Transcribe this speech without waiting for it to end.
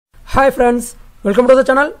Hi friends, welcome to the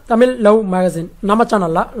channel Tamil Love Magazine. நம்ம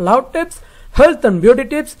சேனல்ல love tips, health and beauty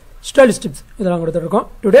tips, style tips இதெல்லாம் கொடுத்துட்டு இருக்கோம்.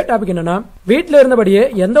 Today topic என்னன்னா வீட்ல இருந்தபடியே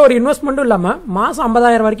எந்த ஒரு இன்வெஸ்ட்மென்ட்டும் இல்லாம மாசம்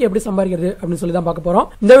 50,000 வரைக்கும் எப்படி சம்பாதிக்கிறது அப்படின்னு சொல்லி தான் பார்க்க போறோம்.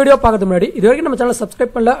 இந்த வீடியோ பார்க்கிறதுக்கு முன்னாடி இதுவரைக்கும் நம்ம சேனலை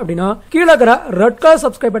சப்ஸ்கிரைப் பண்ணல அப்படின்னா கீழ இருக்கிற ரெட் கலர்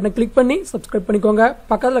சப்ஸ்கிரைப் பட்டனை கிளிக் பண்ணி சப்ஸ்கிரைப் பண்ணிக்கோங்க.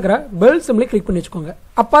 பக்கத்துல இருக்கிற பெல் சிம்பலை கிளிக் பண்ணி வச்சுக்கோங்க.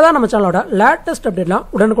 அப்பதான் நம்ம சேனலோட லேட்டஸ்ட் அப்டேட்லாம்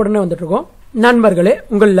உடனுக்குடனே வந்துட்டு இருக்கும். நண்பர்களே,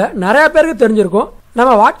 உங்கள நிறைய பேருக்கு தெரிஞ்சிருக்கும்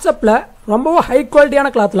நம்ம வாட்ஸ்அப்ல ரொம்ப ஹை குவாலிட்டியான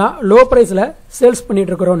கிளாத்லாம் லோ பிரைஸ்ல சேல்ஸ்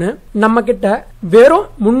பண்ணிட்டு இருக்கிறோம்னு. நம்ம கிட்ட வெறும்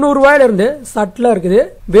 300 ரூபாயில இருந்து சட்ல இருக்குது,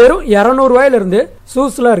 வெறும் 200 ரூபாயில இருந்து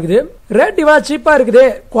ஷூஸ்ல இருக்குது. ரேட் இவ்வளவு சீப்பா இருக்குது,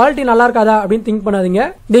 குவாலிட்டி நல்லா இருக்காதா அப்படின்னு திங்க் பண்ணாதீங்க.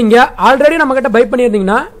 நீங்க ஆல்ரெடி நம்ம கிட்ட பை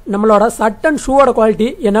பண்ணியிருந்தீங்கன்னா நம்மளோட சட் அண்ட் ஷூவோட குவாலிட்டி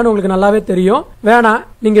என்னன்னு உங்களுக்கு நல்லாவே தெரியும். வேணா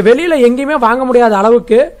நீங்க வெளியில எங்கேயுமே வாங்க முடியாத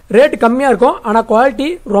அளவுக்கு ரேட் கம்மியா இருக்கும், ஆனா குவாலிட்டி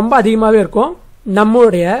ரொம்ப அதிகமாவே இருக்கும்.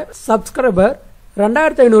 நம்மளுடைய சப்ஸ்கிரைபர்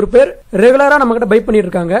 2500 பேர் ரெகுலரா நம்ம கிட்ட பை பண்ணிட்டு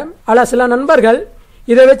இருக்காங்க. அல்ல சில நண்பர்கள்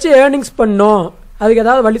இதை வச்சு ஏர்னிங்ஸ் பண்ணோம், அதுக்கு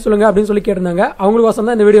ஏதாவது வழி சொல்லுங்க அப்படின்னு சொல்லி கேட்டிருந்தாங்க. அவங்களுக்கோசம்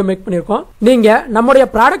தான் இந்த வீடியோ மேக் பண்ணிருக்கோம். நீங்க நம்மளுடைய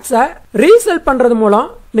ப்ராடக்ட்ஸை ரீசேல் பண்றது மூலம்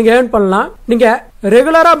நீங்க ஏர்ன் பண்ணலாம். நீங்க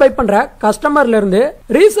ரெகுலரா பை பண்ற கஸ்டமர்ல இருந்து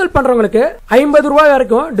ரீசேல் பண்றவங்களுக்கு 50 ரூபாய்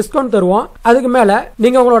வரைக்கும் டிஸ்கவுண்ட் தருவோம். அதுக்கு மேல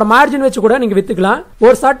நீங்க உங்களோட மார்ஜின் வச்சு கூட நீங்க வித்துக்கலாம்.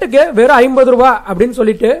 ஒரு சட்டுக்கு வெறும் 50 ரூபாய் அப்படின்னு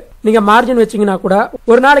சொல்லிட்டு நீங்க மார்ஜின் வச்சீங்கன்னா கூட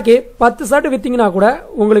ஒரு நாளைக்கு 10 ஷர்ட் வித்தீங்கன்னா கூட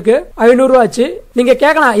உங்களுக்கு 500 ரூபாய் ஆச்சு. நீங்க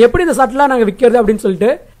கேட்கலாம் எப்படி இந்த ஷர்ட்லாம் நாங்க விக்கிறது அப்படின்னு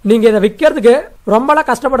சொல்லிட்டு. நீங்க இதை விக்கிறதுக்கு ரொம்பலாம்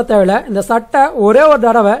கஷ்டப்பட தேவையில்ல. இந்த சட்டை ஒரே ஒரு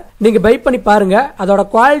தடவை நீங்க பை பண்ணி பாருங்க, அதோட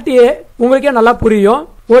குவாலிட்டியே உங்களுக்கே நல்லா புரியும்.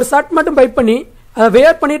 ஒரு ஷர்ட் மட்டும் பை பண்ணி அதை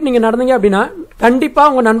வேர் பண்ணிட்டு நீங்க நடந்தீங்க அப்படின்னா கண்டிப்பா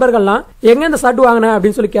உங்க நண்பர்கள்லாம் எங்க இந்த ஷர்ட் வாங்கின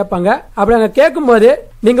அப்படின்னு சொல்லி கேட்பாங்க. அப்படி அங்க கேட்கும் போது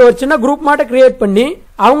நீங்க ஒரு சின்ன குரூப் மட்டும் கிரியேட் பண்ணி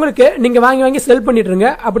அவங்களுக்கு நீங்க வாங்கி வாங்கி செல் பண்ணிட்டு இருங்க.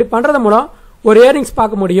 அப்படி பண்றது மூலம் ஒரு ஏர்னிங்ஸ்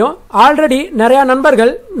பார்க்க முடியும். ஆல்ரெடி நிறைய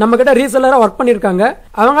நண்பர்கள் நம்ம கிட்ட ரீசெல்லரா ஒர்க் பண்ணிருக்காங்க.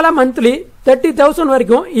 அவங்களாம் மந்த்லி 30,000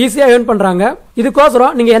 வரைக்கும் ஈஸியா ஏர்ன் பண்றாங்க.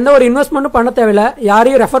 இதுக்கோசரம் நீங்க எந்த ஒரு இன்வெஸ்ட்மெண்ட்டும் பண்ண தேவையில்ல,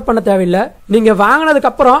 யாரையும் ரெஃபர் பண்ண தேவையில்லை. நீங்க வாங்கினதுக்கு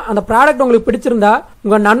அப்புறம் அந்த ப்ராடக்ட் உங்களுக்கு பிடிச்சிருந்தா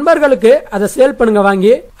உங்க நண்பர்களுக்கு அதை சேல் பண்ணுங்க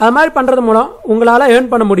வாங்கி. அது மாதிரி பண்றது மூலம் உங்களால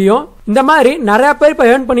ஏர்ன் பண்ண முடியும். இந்த மாதிரி நிறைய பேர் இப்ப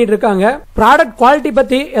ஏர்ன் பண்ணிட்டு இருக்காங்க. ப்ராடக்ட் குவாலிட்டி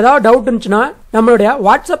பத்தி ஏதாவது டவுட் இருந்துச்சுன்னா நம்மளுடைய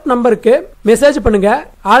வாட்ஸ்அப் நம்பருக்கு மெசேஜ் பண்ணுங்க.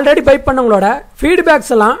 ஆல்ரெடி பை பண்ணவங்களோட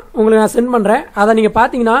ஃபீட்பேக்ஸ் எல்லாம் உங்களுக்கு நான் சென்ட் பண்றேன். அதை நீங்க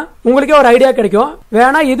பாத்தீங்கன்னா உங்களுக்கே ஒரு ஐடியா கிடைக்கும்.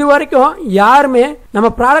 வேணா இது வரைக்கும் யாருமே நம்ம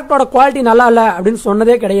ப்ராடக்டோட குவாலிட்டி நல்லா இல்ல அப்படின்னு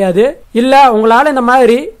சொன்னதே கிடையாது. இல்ல உங்களால இந்த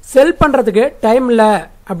மாதிரி செல் பண்றதுக்கு டைம் இல்ல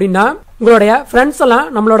அப்படின்னா உங்களுடைய ஃப்ரெண்ட்ஸ் எல்லாம்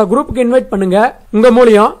நம்மளோட குரூப்புக்கு இன்வைட் பண்ணுங்க. உங்க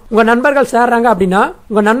மூலியம் உங்க நண்பர்கள் சேர்றாங்க அப்படின்னா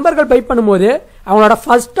உங்க நண்பர்கள் பை பண்ணும்போது அவங்களோட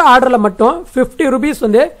ஃபர்ஸ்ட் ஆர்டர்ல மட்டும் 50 ரூபீஸ்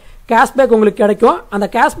வந்து கேஷ்பேக் உங்களுக்கு கிடைக்கும். அந்த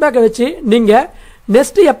கேஷ்பேக்கை வச்சு நீங்க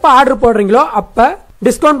நெக்ஸ்ட் எப்ப ஆர்டர் போடுறீங்களோ அப்ப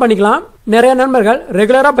டிஸ்கவுண்ட் பண்ணிக்கலாம். நிறைய நண்பர்கள்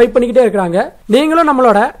ரெகுலரா பை பண்ணிக்கிட்டே இருக்காங்க. நீங்களும்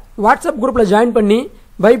நம்மளோட வாட்ஸ்அப் குரூப்ல ஜாயின் பண்ணி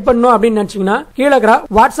பை பண்ணும் அப்படின்னு நினைச்சீங்கன்னா கீழே இருக்கிற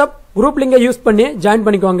வாட்ஸ்அப் குரூப் லிங்க யூஸ் பண்ணி ஜாயின்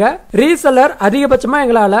பண்ணிக்கோங்க. ரீசெல்லர் அதிகபட்சமா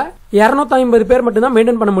எங்களால 250 பேர் மட்டும் தான்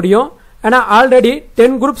மெயின்டைன் பண்ண முடியும். ஆனா ஆல்ரெடி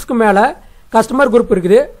 10 குரூப்ஸ்க்கு மேல கஸ்டமர் குரூப்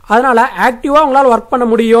இருக்குது. அதனால ஆக்டிவா உங்களால ஒர்க் பண்ண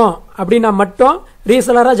முடியும் அப்படின்னா மட்டும்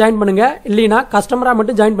ரீசெல்லரா ஜாயின் பண்ணுங்க. இல்லைன்னா கஸ்டமரா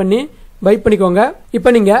மட்டும் ஜாயின் பண்ணி பை பண்ணிக்கோங்க.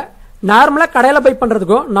 இப்ப நீங்க நார்மலா கடையில பை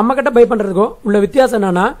பண்றதுக்கும் நம்ம கிட்ட பை பண்றதுக்கும் உள்ள வித்தியாசம்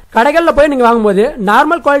என்னன்னா, கடைகள்ல போய் நீங்க வாங்கும்போது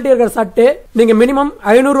நார்மல் குவாலிட்டி இருக்கிற சட்டு நீங்க மினிமம்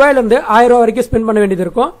 500 ரூபாயில இருந்து 1000 ரூபாய் வரைக்கும் ஸ்பெண்ட் பண்ண வேண்டியது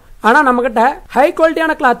இருக்கும். ஆனா நம்ம கிட்ட ஹை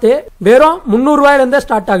குவாலிட்டியான கிளாத் வெறும் 300 ரூபாயில இருந்தே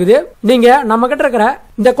ஸ்டார்ட் ஆகுது. நீங்க நம்ம கிட்ட இருக்கிற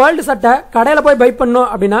இந்த குவாலிட்டி சட்டை கடையில போய் பை பண்ணணும்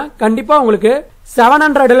அப்படின்னா கண்டிப்பா உங்களுக்கு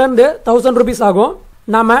 700 இருந்து 1000 ரூபீஸ் ஆகும்.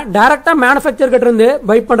 நாம டைரக்டா மேனுபேக்சர் கிட்ட இருந்து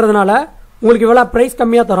பை பண்றதுனால உங்களுக்கு இவ்வளவு பிரைஸ்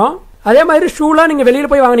கம்மியா தரும். அதே மாதிரி ஷூலாம் நீங்க வெளியில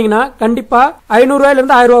போய் வாங்கினீங்கன்னா கண்டிப்பா 500 ரூபாயில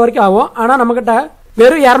இருந்து 1000 ரூபாய் வரைக்கும் ஆகும். ஆனா நம்ம கிட்ட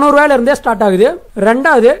வெறும் 200 ரூபாயில இருந்தே ஸ்டார்ட் ஆகுது.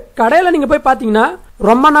 ரெண்டாவது, கடையில நீங்க போய் பாத்தீங்கன்னா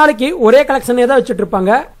ரொம்ப நாளைக்கு ஒரே கலெக்ஷனே தான் வச்சுட்டு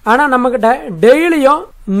இருப்பாங்க. ஆனா நம்ம கிட்ட டெய்லியும்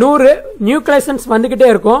 100 நியூ கலெக்ஷன்ஸ் வந்துகிட்டே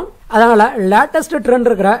இருக்கும். அதனால லேட்டஸ்ட் ட்ரெண்ட்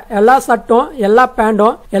இருக்கிற எல்லா சட்டும், எல்லா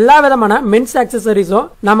பேண்டும், எல்லா விதமான மென்ஸ் ஆக்சசரிஸும்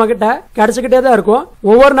நம்ம கிட்ட கிடைச்சுக்கிட்டே தான் இருக்கும்.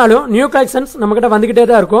 ஒவ்வொரு நாளும் நியூ கலெக்ஷன்ஸ் நம்ம கிட்ட வந்துகிட்டே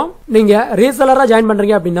தான் இருக்கும். நீங்க ரீசெல்லரா ஜாயின்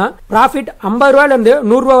பண்றீங்க அப்படின்னா ப்ராஃபிட் 50 ரூபாயில இருந்து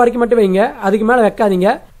 100 ரூபாய் வரைக்கும் மட்டும் வைங்க, அதுக்கு மேல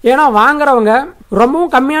வைக்காதீங்க. ஏன்னா வாங்குறவங்க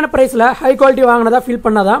ரொம்பவும் கம்மியான பிரைஸ்ல ஹை குவாலிட்டி வாங்கினதா ஃபீல்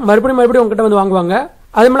பண்ணாதான் மறுபடியும் உங்ககிட்ட வந்து வாங்குவாங்க.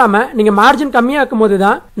 அதுவும் இல்லாம நீங்க மார்ஜின் கம்மியா இருக்கும்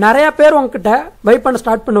போதுதான் நிறைய பேர் உங்ககிட்ட பை பண்ண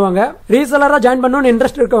ஸ்டார்ட் பண்ணுவாங்க. ரீசெல்லரா ஜாயின் பண்ணணும்னு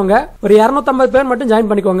இன்ட்ரெஸ்ட் இருக்கவங்க ஒரு 250 பேர் மட்டும் ஜாயின்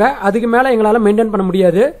பண்ணிக்கோங்க. அதுக்கு மேல எங்களால மெயின்டைன் பண்ண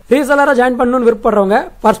முடியாது. ரீசெல்லரா ஜாயின் பண்ணணும்னு விருப்பப்படுறவங்க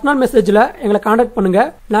பர்சனல் மெசேஜ்ல எங்களை கான்டாக்ட் பண்ணுங்க.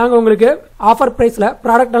 நாங்க உங்களுக்கு ஆஃபர் பிரைஸ்ல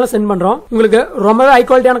ப்ராடக்ட் எல்லாம் சென்ட் பண்றோம். உங்களுக்கு ரொம்பவே ஹை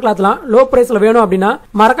குவாலிட்டியான கிளாத்லாம் லோ பிரைஸ்ல வேணும் அப்படின்னா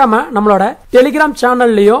மறக்காம நம்மளோட டெலிகிராம்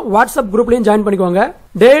சேனல்லயும் வாட்ஸ்அப் குரூப்லயும் ஜாயின் பண்ணிக்கோங்க.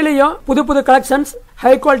 டெய்லியும் புது புது கலெக்ஷன்ஸ்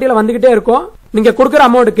ஹை குவாலிட்டியில வந்துகிட்டே இருக்கும். நீங்க கொடுக்குற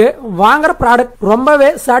அமௌண்ட்டுக்கு வாங்குற ப்ராடக்ட் ரொம்பவே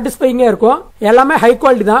சாட்டிஸ்ஃபைங்கா இருக்கும். எல்லாமே ஹை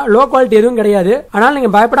குவாலிட்டி தான், லோ குவாலிட்டி எதுவும் கிடையாது. ஆனால் நீங்க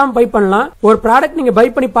பயப்படாம பை பண்ணலாம். ஒரு ப்ராடக்ட் நீங்க பை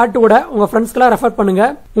பண்ணி பார்த்து கூட உங்க ஃப்ரெண்ட்ஸ்க்குலாம் ரெஃபர் பண்ணுங்க.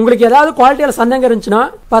 உங்களுக்கு ஏதாவது குவாலிட்டியில சந்தேகம் இருந்துச்சுன்னா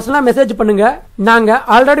பர்சனலா மெசேஜ் பண்ணுங்க. நாங்க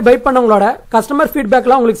ஆல்ரெடி பை பண்ணவங்களோட கஸ்டமர்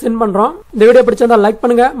ஃபீட்பேக்லாம் உங்களுக்கு சென்ட் பண்றோம். இந்த வீடியோ பிடிச்சிருந்தா லைக்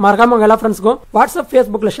பண்ணுங்க, மறக்காம உங்க எல்லா ஃப்ரெண்ட்ஸ்க்கும் வாட்ஸ்அப்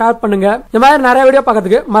ஃபேஸ்புக்ல ஷேர் பண்ணுங்க. இந்த மாதிரி நிறைய வீடியோ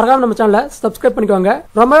பார்க்கிறதுக்கு மறக்காம நம்ம சேனலை சப்ஸ்கிரைப் பண்ணிக்கோங்க.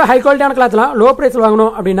 ரொம்பவே ஹை குவாலிட்டியான கிளாத்லாம் லோ பிரைஸ்ல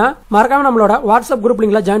வாங்கணும் அப்படின்னா மறக்காம நம்மளோட வாட்ஸ்அப் குரூப்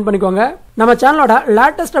லிங்க்ல ஜாயின் பண்ணிக்கோங்க. நம்ம சேனலோட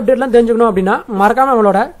லேட்டஸ்ட் அப்டேட்லாம் தெரிஞ்சுக்கணும் அப்படின்னா மறக்காம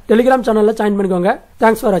நம்மளோட டெலிகிராம் சேனல்ல ஜாயின் பண்ணிக்கோங்க.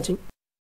 தேங்க்ஸ் ஃபார் வாட்சிங்.